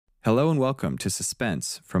Hello and welcome to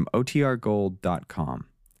Suspense from OTRGold.com.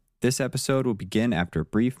 This episode will begin after a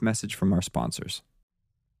brief message from our sponsors.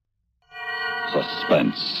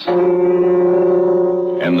 Suspense.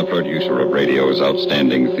 And the producer of radio's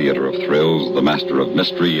outstanding theater of thrills, the master of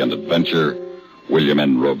mystery and adventure, William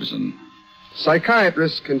N. Robson.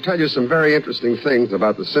 Psychiatrists can tell you some very interesting things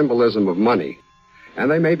about the symbolism of money,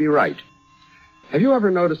 and they may be right. Have you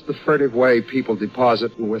ever noticed the furtive way people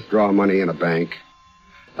deposit and withdraw money in a bank?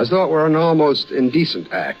 As though it were an almost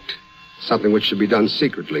indecent act, something which should be done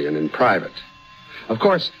secretly and in private. Of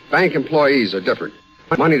course, bank employees are different.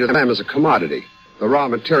 Money to them is a commodity, the raw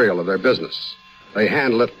material of their business. They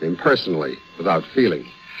handle it impersonally, without feeling.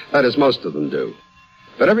 That is, most of them do.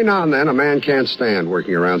 But every now and then, a man can't stand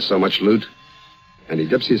working around so much loot, and he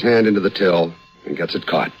dips his hand into the till and gets it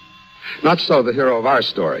caught. Not so the hero of our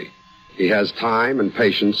story. He has time and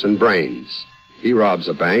patience and brains. He robs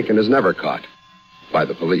a bank and is never caught by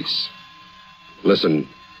the police. Listen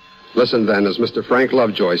then as Mr. Frank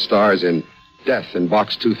Lovejoy stars in Death in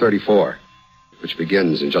Box 234, which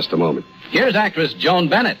begins in just a moment. Here's actress Joan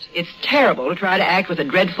Bennett. It's terrible to try to act with a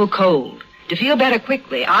dreadful cold. To feel better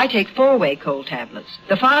quickly, I take 4-way cold tablets,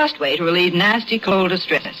 the fast way to relieve nasty cold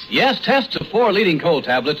distress. Yes, tests of 4 leading cold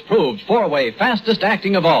tablets proved 4-way fastest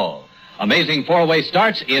acting of all. Amazing 4-way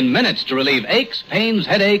starts in minutes to relieve aches, pains,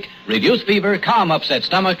 headache, reduce fever, calm upset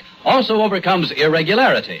stomach, also overcomes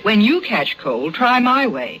irregularity. When you catch cold, try my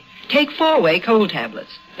way. Take 4-way cold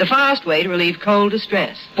tablets, the fast way to relieve cold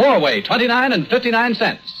distress. 4-way, 29 and 59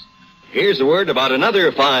 cents. Here's a word about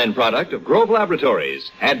another fine product of Grove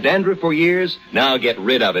Laboratories. Had dandruff for years? Now get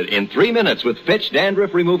rid of it in 3 minutes with Fitch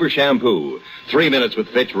Dandruff Remover Shampoo. 3 minutes with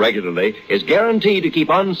Fitch regularly is guaranteed to keep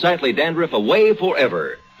unsightly dandruff away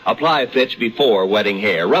forever. Apply Fitch before wetting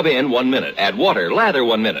hair. Rub in 1 minute. Add water. Lather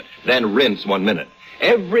 1 minute. Then rinse 1 minute.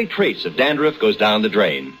 Every trace of dandruff goes down the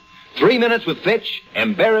drain. 3 minutes with Fitch,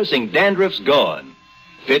 embarrassing dandruff's gone.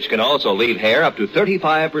 Fitch can also leave hair up to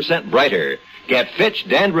 35% brighter. Get Fitch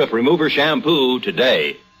Dandruff Remover Shampoo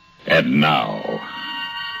today. And now,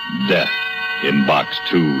 Death in Box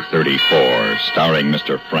 234, starring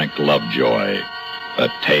Mr. Frank Lovejoy. A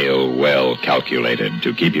tale well calculated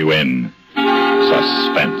to keep you in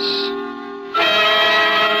suspense.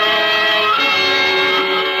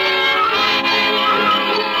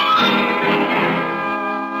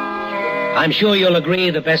 I'm sure you'll agree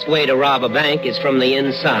the best way to rob a bank is from the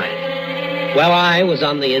inside. Well, I was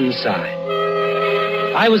on the inside.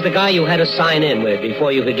 I was the guy you had to sign in with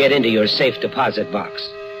before you could get into your safe deposit box.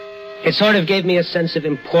 It sort of gave me a sense of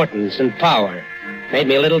importance and power. Made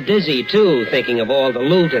me a little dizzy, too, thinking of all the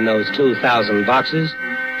loot in those 2,000 boxes.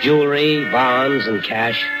 Jewelry, bonds, and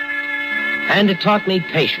cash. And it taught me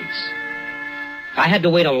patience. I had to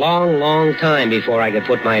wait a long, long time before I could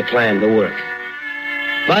put my plan to work.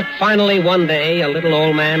 But finally, one day, a little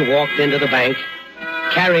old man walked into the bank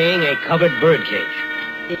carrying a covered birdcage.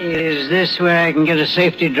 Is this where I can get a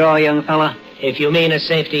safety draw, young fella? If you mean a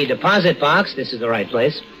safety deposit box, this is the right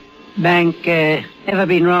place. Bank, ever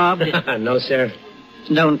been robbed? No, sir.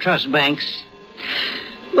 Don't trust banks.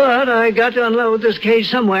 But I got to unload this cage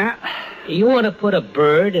somewhere. You want to put a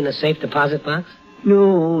bird in a safe deposit box?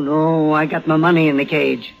 No, I got my money in the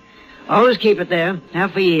cage. Always keep it there,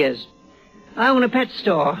 have for years. I own a pet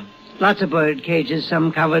store. Lots of bird cages,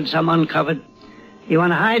 some covered, some uncovered. You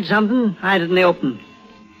want to hide something, hide it in the open.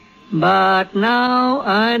 But now,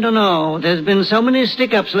 I don't know. There's been so many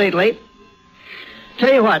stick-ups lately.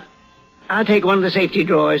 Tell you what, I'll take one of the safety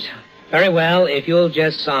drawers. Very well, if you'll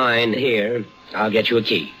just sign here, I'll get you a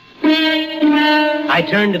key. I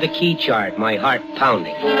turned to the key chart, my heart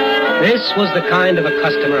pounding. This was the kind of a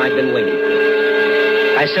customer I'd been waiting for.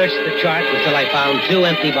 I searched the chart until I found 2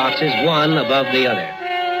 empty boxes, one above the other.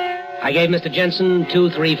 I gave Mr. Jensen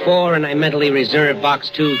 234, and I mentally reserved box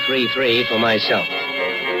 233 for myself.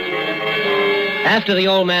 After the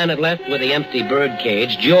old man had left with the empty bird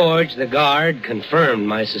cage, George, the guard, confirmed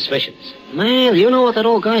my suspicions. Man, you know what that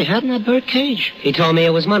old guy had in that bird cage? He told me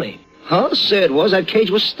it was money. All said was that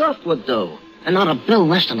cage was stuffed with dough, and not a bill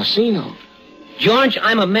less than a C-note. George,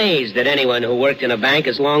 I'm amazed that anyone who worked in a bank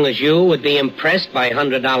as long as you would be impressed by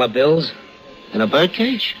 $100 bills. In a bird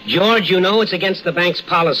cage? George, you know it's against the bank's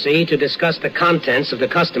policy to discuss the contents of the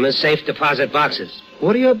customers' safe deposit boxes.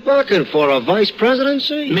 What are you barking for, a vice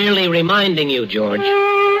presidency? Merely reminding you, George.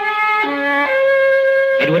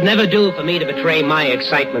 It would never do for me to betray my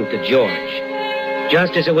excitement to George.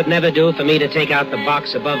 Just as it would never do for me to take out the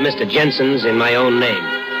box above Mr. Jensen's in my own name.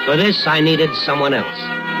 For this, I needed someone else.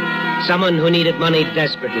 Someone who needed money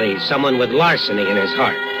desperately. Someone with larceny in his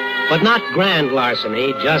heart. But not grand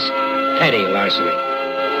larceny, just petty larceny.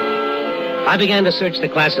 I began to search the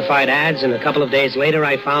classified ads, and a couple of days later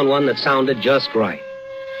I found one that sounded just right.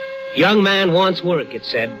 Young man wants work, it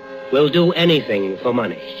said. Will do anything for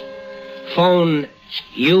money. Phone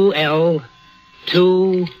UL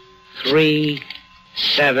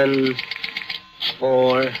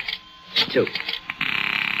 23742.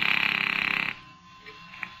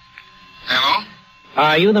 Hello?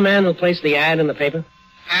 Are you the man who placed the ad in the paper?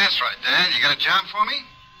 Yeah, that's right, Dad. You got a job for me?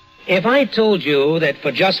 If I told you that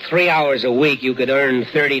for just 3 hours a week you could earn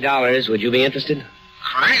 $30, would you be interested?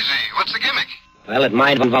 Crazy. What's the gimmick? Well, it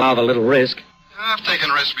might involve a little risk. I've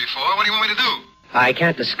taken risks before. What do you want me to do? I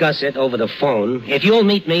can't discuss it over the phone. If you'll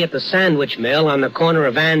meet me at the sandwich mill on the corner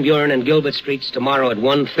of Van Buren and Gilbert Streets tomorrow at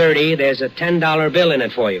 1:30, there's a $10 bill in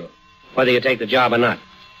it for you, whether you take the job or not.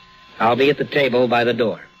 I'll be at the table by the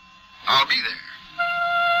door. I'll be there.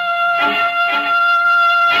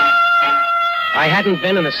 I hadn't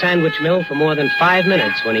been in the sandwich mill for more than 5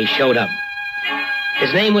 minutes when he showed up.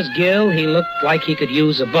 His name was Gil. He looked like he could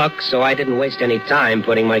use a buck, so I didn't waste any time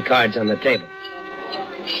putting my cards on the table.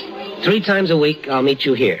 3 times a week, I'll meet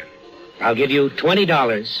you here. I'll give you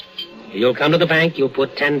 $20. You'll come to the bank, you'll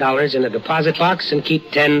put $10 in a deposit box and keep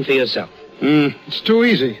 10 for yourself. It's too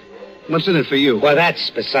easy. What's in it for you? Well, that's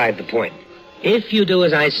beside the point. If you do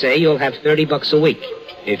as I say, you'll have $30 a week.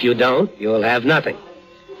 If you don't, you'll have nothing.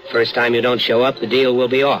 First time you don't show up, the deal will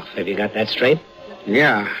be off. Have you got that straight?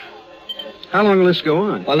 Yeah. How long will this go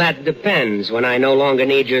on? Well, that depends when I no longer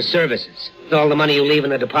need your services. All the money you leave in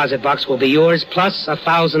the deposit box will be yours, plus a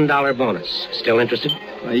 $1,000 bonus. Still interested?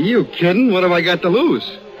 Are you kidding? What have I got to lose?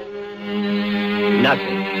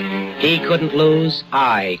 Nothing. He couldn't lose.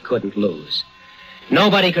 I couldn't lose.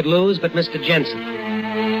 Nobody could lose but Mr. Jensen.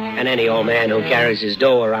 And any old man who carries his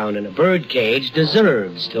dough around in a bird cage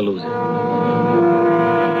deserves to lose it.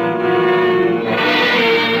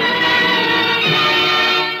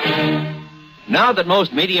 Now that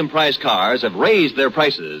most medium-priced cars have raised their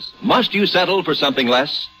prices, must you settle for something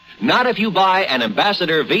less? Not if you buy an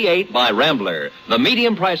Ambassador V8 by Rambler, the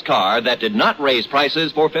medium-priced car that did not raise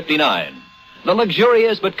prices for $59. The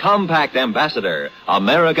luxurious but compact Ambassador,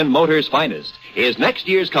 American Motors' finest, is next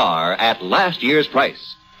year's car at last year's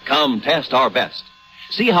price. Come test our best.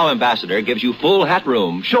 See how Ambassador gives you full hat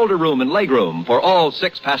room, shoulder room, and leg room for all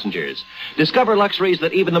 6 passengers. Discover luxuries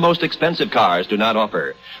that even the most expensive cars do not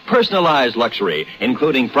offer. Personalized luxury,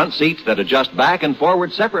 including front seats that adjust back and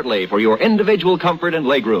forward separately for your individual comfort and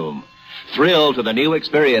leg room. Thrill to the new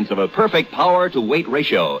experience of a perfect power-to-weight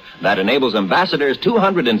ratio that enables Ambassador's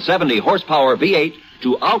 270 horsepower V8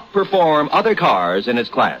 to outperform other cars in its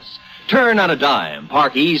class. Turn on a dime,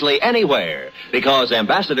 park easily anywhere, because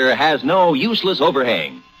Ambassador has no useless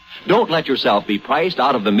overhang. Don't let yourself be priced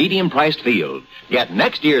out of the medium-priced field. Get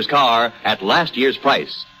next year's car at last year's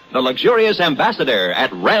price. The luxurious Ambassador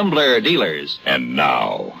at Rambler dealers. And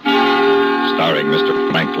now, starring Mr.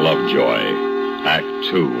 Frank Lovejoy, Act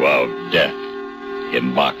 2 of Death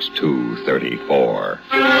in Box 234.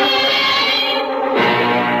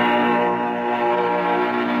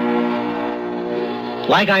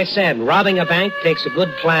 Like I said, robbing a bank takes a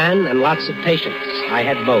good plan and lots of patience. I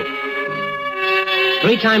had both.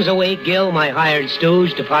 3 times a week, Gil, my hired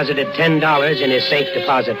stooge, deposited $10 in his safe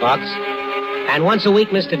deposit box. And once a week,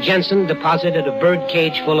 Mr. Jensen deposited a bird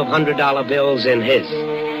cage full of $100 bills in his.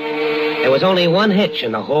 There was only one hitch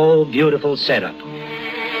in the whole beautiful setup.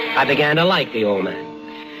 I began to like the old man.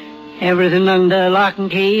 Everything under lock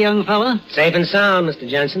and key, young fella? Safe and sound, Mr.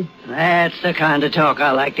 Jensen. That's the kind of talk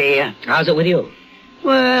I like to hear. How's it with you?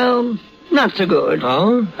 Well, not so good.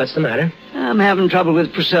 Oh? What's the matter? I'm having trouble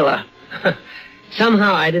with Priscilla.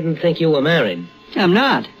 Somehow I didn't think you were married. I'm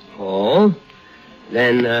not. Oh?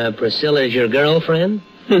 Then Priscilla's your girlfriend?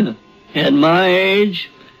 At my age?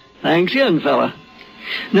 Thanks, young fella.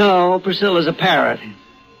 No, Priscilla's a parrot.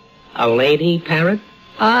 A lady parrot?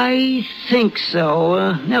 I think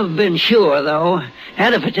so. Never been sure, though.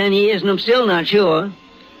 Had her for 10 years, and I'm still not sure.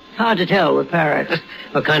 Hard to tell with parrots.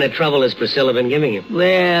 What kind of trouble has Priscilla been giving you?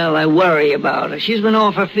 Well, I worry about her. She's been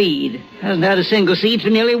off her feed. Hasn't had a single seed for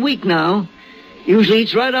nearly a week now. Usually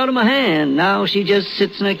eats right out of my hand. Now she just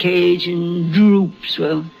sits in a cage and droops.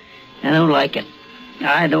 Well, I don't like it.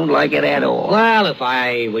 I don't like it at all. Well, if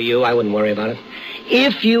I were you, I wouldn't worry about it.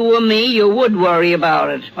 If you were me, you would worry about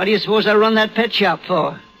it. What do you suppose I run that pet shop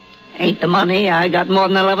for? Ain't the money. I got more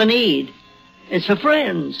than I'll ever need. It's for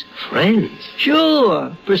friends. Friends?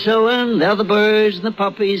 Sure. Priscilla and the other birds and the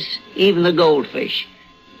puppies, even the goldfish.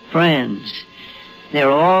 Friends. They're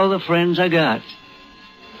all the friends I got.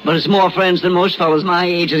 But it's more friends than most fellas my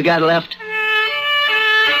age has got left.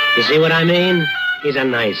 You see what I mean? He's a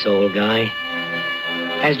nice old guy.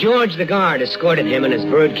 As George the guard escorted him in his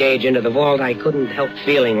birdcage into the vault, I couldn't help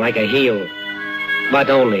feeling like a heel. But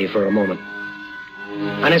only for a moment.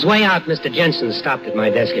 On his way out, Mr. Jensen stopped at my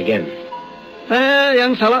desk again. Well,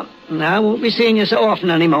 young fella, I won't be seeing you so often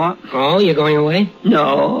anymore. Oh, you're going away?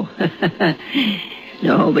 No.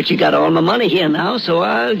 No, but you got all my money here now, so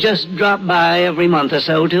I'll just drop by every month or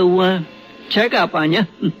so to check up on you.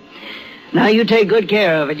 Now, you take good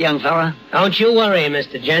care of it, young fella. Don't you worry,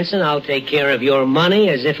 Mr. Jensen. I'll take care of your money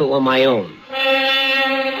as if it were my own.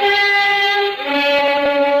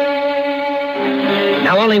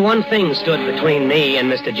 Now, only one thing stood between me and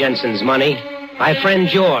Mr. Jensen's money. My friend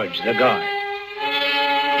George, the guard.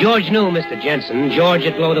 George knew Mr. Jensen. George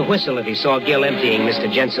had blown a whistle if he saw Gil emptying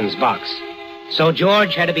Mr. Jensen's box. So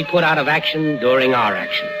George had to be put out of action during our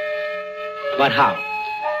action. But how?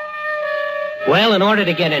 Well, in order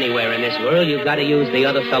to get anywhere in this world, you've got to use the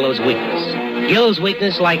other fellow's weakness. Gil's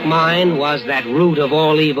weakness, like mine, was that root of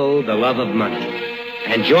all evil, the love of money.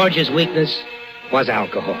 And George's weakness was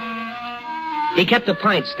alcohol. He kept a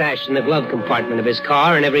pint stashed in the glove compartment of his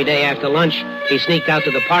car, and every day after lunch, he sneaked out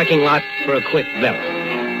to the parking lot for a quick belt.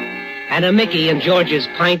 And a Mickey in George's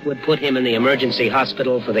pint would put him in the emergency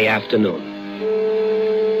hospital for the afternoon.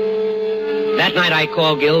 That night, I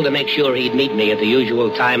called Gil to make sure he'd meet me at the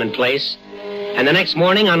usual time and place. And the next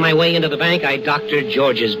morning, on my way into the bank, I doctored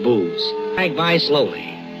George's booze. I by slowly.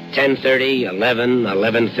 10:30, 11,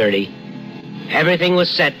 11:30. Everything was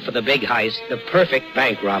set for the big heist, the perfect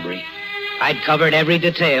bank robbery. I'd covered every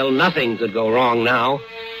detail. Nothing could go wrong now.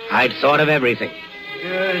 I'd thought of everything.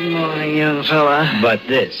 Good morning, young fella. But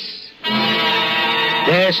this.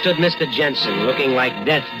 There stood Mr. Jensen, looking like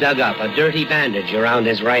death dug up, a dirty bandage around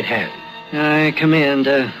his right hand. I come in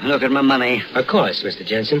to look at my money. Of course, Mr.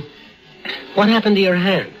 Jensen. What happened to your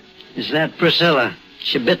hand? It's that Priscilla.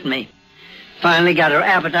 She bit me. Finally got her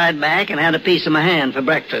appetite back and had a piece of my hand for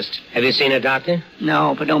breakfast. Have you seen a doctor?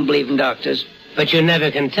 No, but don't believe in doctors. But you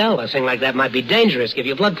never can tell. A thing like that might be dangerous, give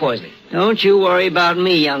you blood poisoning. Don't you worry about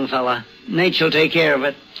me, young fella. Nature'll take care of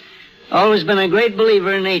it. Always been a great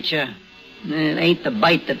believer in nature. It ain't the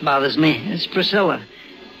bite that bothers me. It's Priscilla.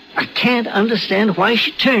 I can't understand why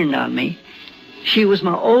she turned on me. She was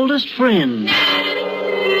my oldest friend.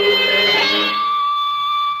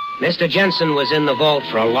 Mr. Jensen was in the vault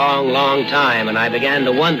for a long, long time, and I began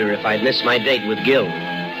to wonder if I'd missed my date with Gil.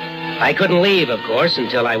 I couldn't leave, of course,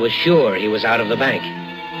 until I was sure he was out of the bank.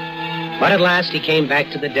 But at last he came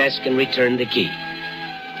back to the desk and returned the key.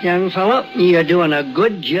 Young fella, you're doing a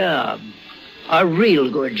good job. A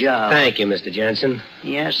real good job. Thank you, Mr. Jensen.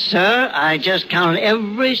 Yes, sir. I just counted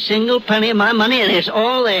every single penny of my money, and it's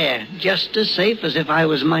all there. Just as safe as if I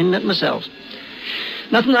was minding it myself.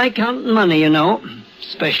 Nothing like counting money, you know.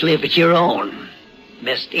 Especially if it's your own.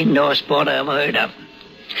 Best indoor sport I ever heard of.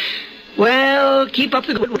 Well, keep up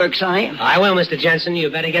the good work, Si. I will, Mr. Jensen. You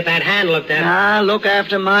better get that hand looked at. Ah, look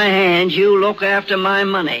after my hand. You look after my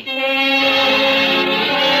money.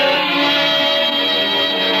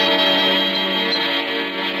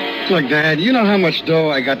 Look, Dad, you know how much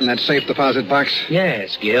dough I got in that safe deposit box?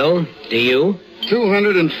 Yes, Gil. Do you?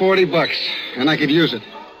 $240, and I could use it.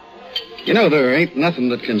 You know, there ain't nothing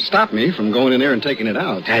that can stop me from going in there and taking it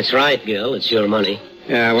out. That's right, Gil. It's your money.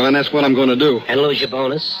 Yeah, well, then that's what I'm going to do. And lose your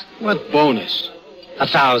bonus? What bonus?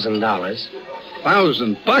 $1,000.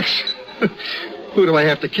 $1,000? Who do I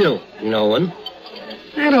have to kill? No one.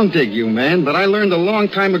 I don't dig you, man, but I learned a long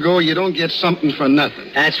time ago you don't get something for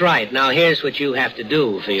nothing. That's right. Now, here's what you have to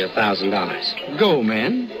do for your $1,000. Go,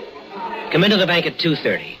 man. Come into the bank at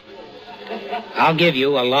 2:30. I'll give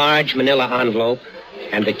you a large manila envelope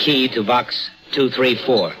and the key to box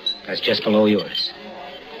 234. That's just below yours.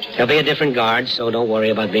 There'll be a different guard, so don't worry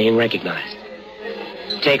about being recognized.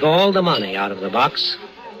 Take all the money out of the box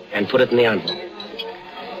and put it in the envelope.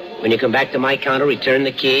 When you come back to my counter, return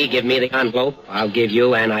the key, give me the envelope. I'll give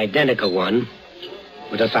you an identical one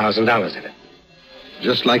with $1,000 in it.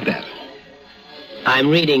 Just like that. I'm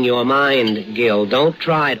reading your mind, Gil. Don't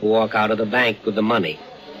try to walk out of the bank with the money.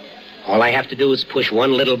 All I have to do is push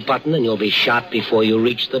one little button and you'll be shot before you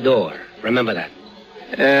reach the door. Remember that.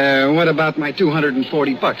 What about my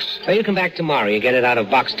 $240? Well, you come back tomorrow. You get it out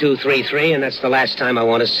of box 233, and that's the last time I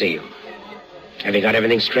want to see you. Have you got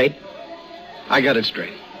everything straight? I got it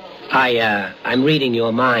straight. I'm reading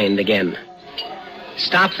your mind again.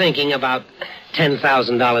 Stop thinking about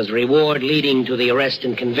 $10,000 reward leading to the arrest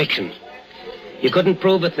and conviction. You couldn't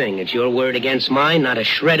prove a thing. It's your word against mine, not a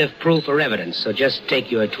shred of proof or evidence. So just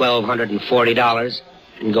take your $1,240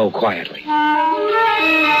 and go quietly.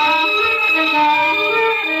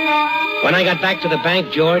 When I got back to the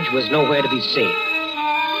bank, George was nowhere to be seen.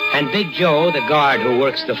 And Big Joe, the guard who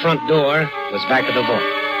works the front door, was back at the vault.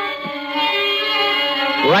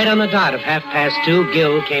 Right on the dot of 2:30,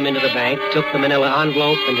 Gil came into the bank, took the manila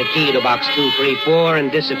envelope and the key to box 234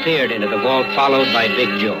 and disappeared into the vault, followed by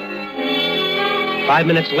Big Joe. 5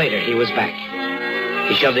 minutes later, he was back.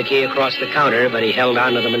 He shoved the key across the counter, but he held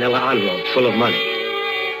on to the manila envelope full of money.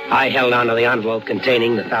 I held on to the envelope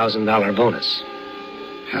containing the $1,000 bonus.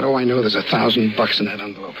 How do I know there's $1,000 in that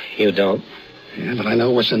envelope? You don't? Yeah, but I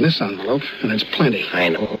know what's in this envelope, and it's plenty. I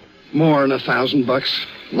know. More than $1,000.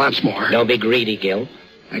 Lots more. Don't be greedy, Gil.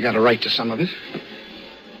 I got a right to some of it.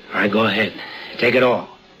 All right, go ahead. Take it all.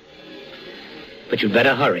 But you'd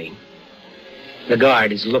better hurry. The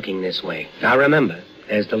guard is looking this way. Now remember,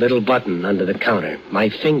 there's the little button under the counter. My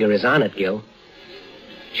finger is on it, Gil.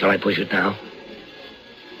 Shall I push it now?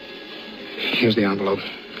 Here's the envelope.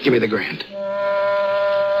 Give me the grand.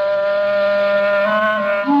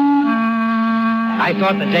 I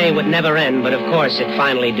thought the day would never end, but of course it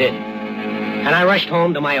finally did. And I rushed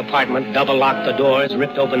home to my apartment, double-locked the doors,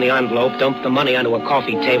 ripped open the envelope, dumped the money onto a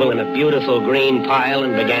coffee table in a beautiful green pile,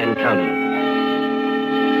 and began counting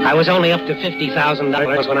it. I was only up to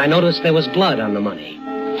 $50,000 when I noticed there was blood on the money.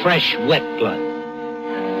 Fresh, wet blood.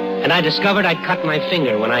 And I discovered I'd cut my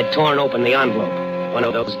finger when I'd torn open the envelope. One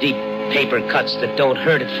of those deep paper cuts that don't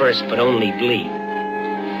hurt at first, but only bleed.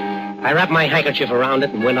 I wrapped my handkerchief around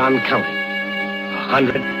it and went on counting.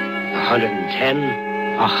 100, 110...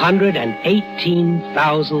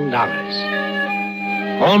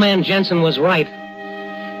 $118,000. Old man Jensen was right.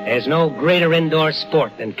 There's no greater indoor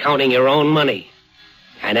sport than counting your own money.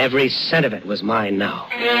 And every cent of it was mine now.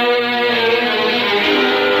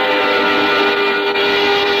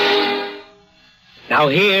 Now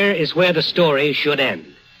here is where the story should end.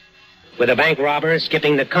 With a bank robber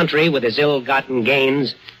skipping the country with his ill-gotten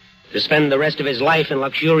gains to spend the rest of his life in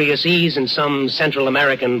luxurious ease in some Central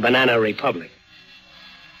American banana republic.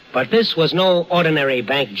 But this was no ordinary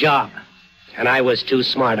bank job, and I was too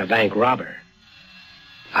smart a bank robber.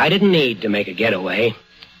 I didn't need to make a getaway.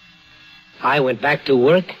 I went back to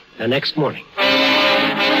work the next morning.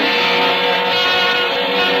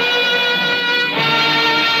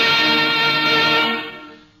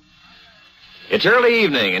 It's early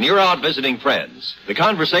evening, and you're out visiting friends. The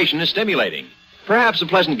conversation is stimulating. Perhaps a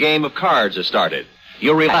pleasant game of cards has started.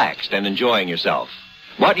 You're relaxed and enjoying yourself.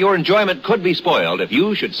 But your enjoyment could be spoiled if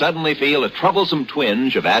you should suddenly feel a troublesome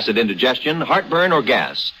twinge of acid indigestion, heartburn, or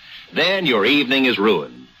gas. Then your evening is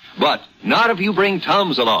ruined. But not if you bring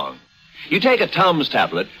Tums along. You take a Tums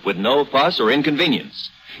tablet with no fuss or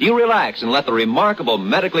inconvenience. You relax and let the remarkable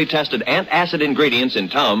medically tested antacid ingredients in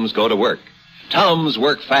Tums go to work. Tums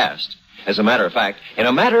work fast. As a matter of fact, in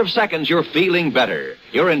a matter of seconds, you're feeling better.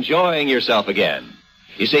 You're enjoying yourself again.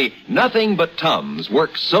 You see, nothing but Tums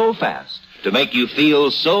works so fast to make you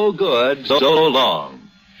feel so good so long.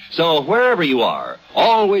 So wherever you are,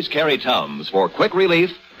 always carry Tums for quick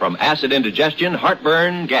relief from acid indigestion,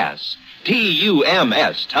 heartburn, gas.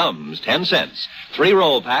 T-U-M-S, Tums, 10 cents.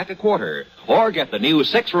 3-roll pack, a quarter. Or get the new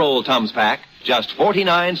 6-roll Tums pack, just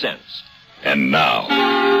 49 cents. And now,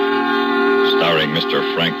 starring Mr.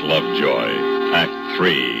 Frank Lovejoy, Act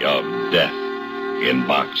 3 of Death in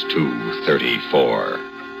Box 234.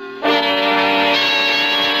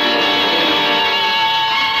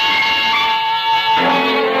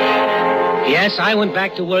 Yes, I went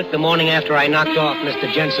back to work the morning after I knocked off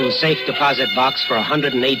Mr. Jensen's safe deposit box for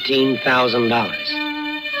 $118,000.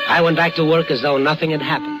 I went back to work as though nothing had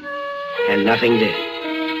happened, and nothing did.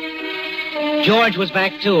 George was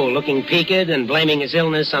back, too, looking peaked and blaming his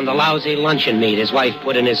illness on the lousy luncheon meat his wife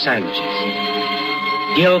put in his sandwiches.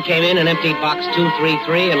 Gil came in and emptied box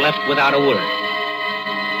 233 and left without a word.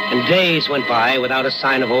 And days went by without a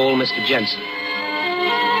sign of old Mr. Jensen.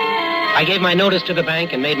 I gave my notice to the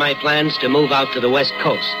bank and made my plans to move out to the West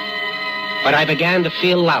Coast. But I began to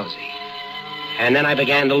feel lousy. And then I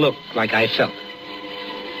began to look like I felt.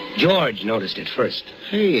 George noticed it first.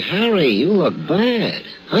 Hey, Harry, you look bad.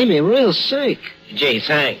 I mean real sick. Gee,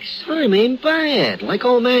 thanks. I mean bad, like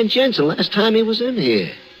old man Jensen last time he was in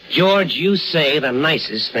here. George, you say the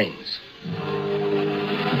nicest things.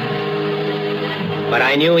 But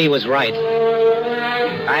I knew he was right.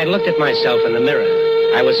 I had looked at myself in the mirror.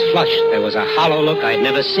 I was flushed. There was a hollow look I'd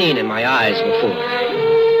never seen in my eyes before.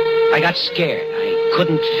 I got scared. I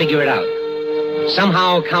couldn't figure it out.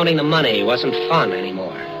 Somehow counting the money wasn't fun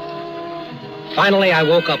anymore. Finally, I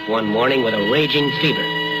woke up one morning with a raging fever.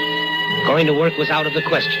 Going to work was out of the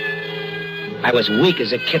question. I was weak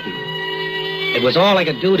as a kitten. It was all I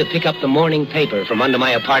could do to pick up the morning paper from under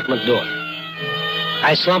my apartment door.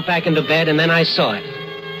 I slumped back into bed, and then I saw it.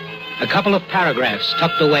 A couple of paragraphs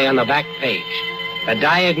tucked away on the back page. the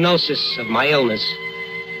diagnosis of my illness,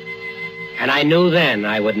 and I knew then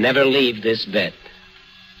I would never leave this bed.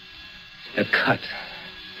 The cut.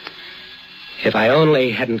 If I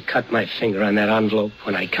only hadn't cut my finger on that envelope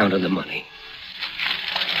when I counted the money.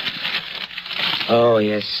 Oh,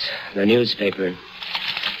 yes, the newspaper.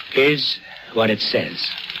 Here's what it says.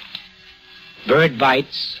 Bird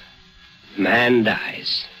bites, man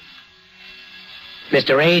dies.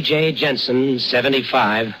 Mr. A.J. Jensen,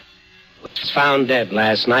 75, was found dead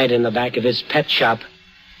last night in the back of his pet shop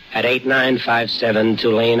at 8957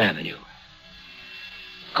 Tulane Avenue.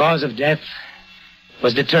 Cause of death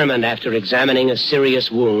was determined after examining a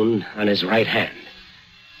serious wound on his right hand.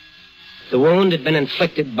 The wound had been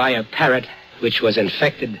inflicted by a parrot which was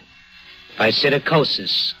infected by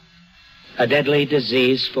psittacosis, a deadly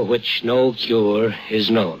disease for which no cure is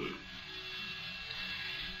known.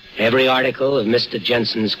 Every article of Mr.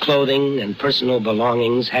 Jensen's clothing and personal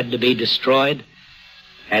belongings had to be destroyed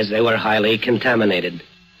as they were highly contaminated.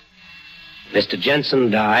 Mr.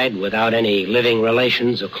 Jensen died without any living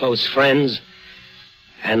relations or close friends,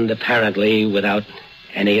 and apparently without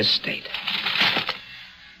any estate.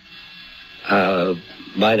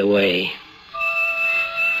 By the way,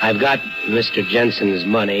 I've got Mr. Jensen's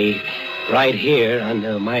money right here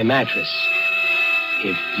under my mattress,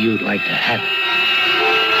 if you'd like to have it.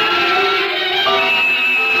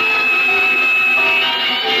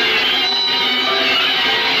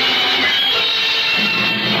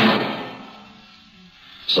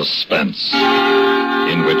 Suspense,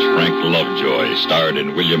 in which Frank Lovejoy starred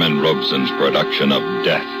in William N. Robeson's production of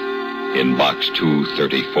Death in Box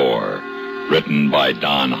 234, written by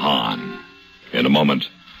Don Hahn. In a moment,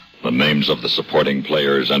 the names of the supporting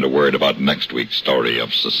players and a word about next week's story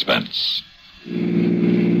of suspense.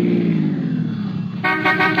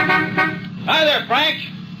 Hi there, Frank.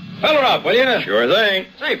 Fill her up, will you? Sure thing.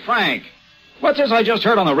 Say, Frank, what's this I just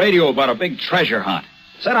heard on the radio about a big treasure hunt?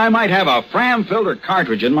 Said I might have a Fram filter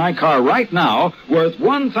cartridge in my car right now worth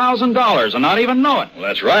 $1,000 and not even know it. Well,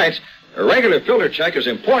 that's right. A regular filter check is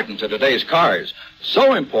important to today's cars.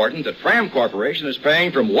 So important that Fram Corporation is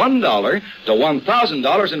paying from $1 to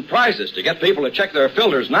 $1,000 in prizes to get people to check their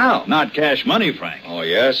filters now. Not cash money, Frank. Oh,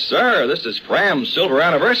 yes, sir. This is Fram's silver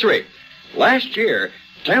anniversary. Last year,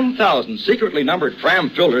 10,000 secretly numbered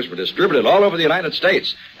Fram filters were distributed all over the United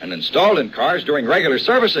States and installed in cars during regular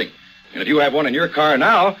servicing. And if you have one in your car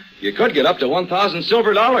now, you could get up to 1,000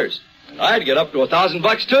 silver dollars. And I'd get up to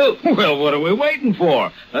 $1,000 too. Well, what are we waiting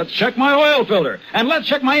for? Let's check my oil filter. And let's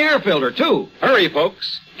check my air filter, too. Hurry,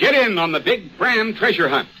 folks. Get in on the big Fram treasure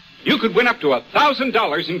hunt. You could win up to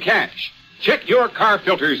 $1,000 in cash. Check your car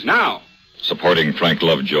filters now. Supporting Frank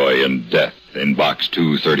Lovejoy in Death in Box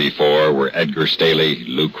 234 were Edgar Staley,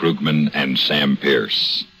 Lou Krugman, and Sam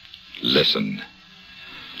Pierce. Listen.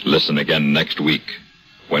 Listen again next week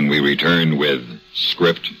when we return with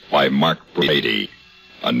script by Mark Brady.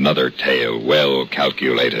 Another tale well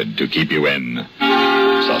calculated to keep you in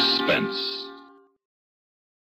suspense.